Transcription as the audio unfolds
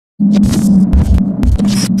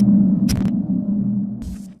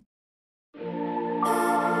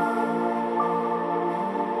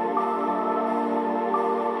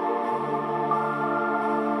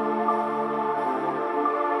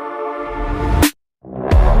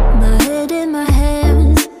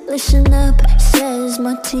Listen up, says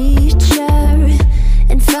my teacher.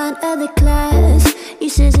 In front of the class, he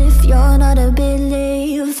says if you're not a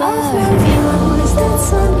believer, I've reviews,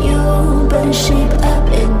 that's on you. Better shape up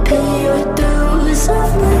and pay your dues.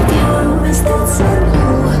 I've reviews, that's on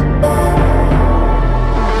you.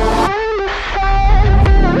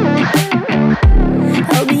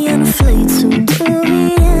 I'll be on a flight soon to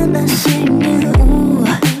the end. I sing you.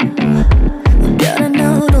 Gotta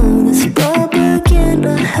know all this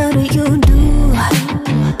propaganda. How do you do?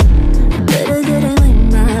 Better get it with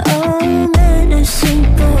my own medicine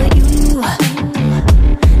for you.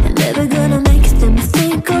 Never gonna make them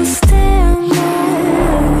think I'll stand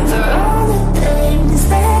there. For all the things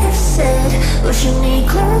that I've said, pushing me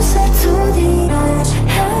closer to the edge.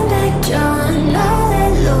 And I don't know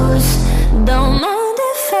that lose. Don't mind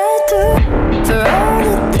if I do. For all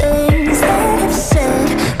the things that I've said,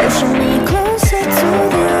 pushing me closer to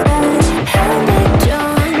the edge. And I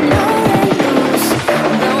don't know that lose.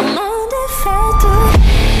 Don't mind if I do.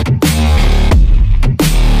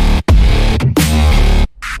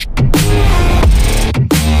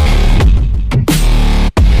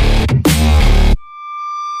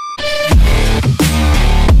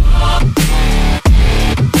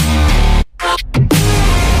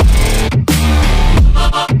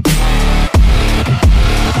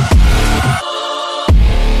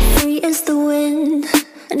 Free as the wind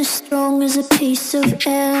and as strong as a piece of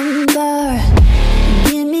amber.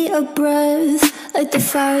 Give me a breath like the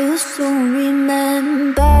fire you'll soon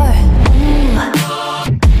remember. Ooh.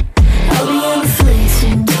 I'll be on the fleece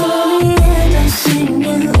until the end. I'm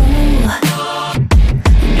singing. Ooh.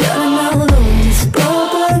 Gotta know all this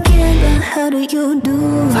propaganda. How do you do?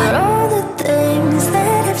 For all the things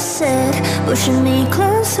that I've said, pushing me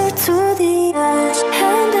closer to the edge.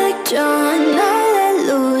 And I don't know that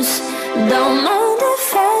lose. Don't know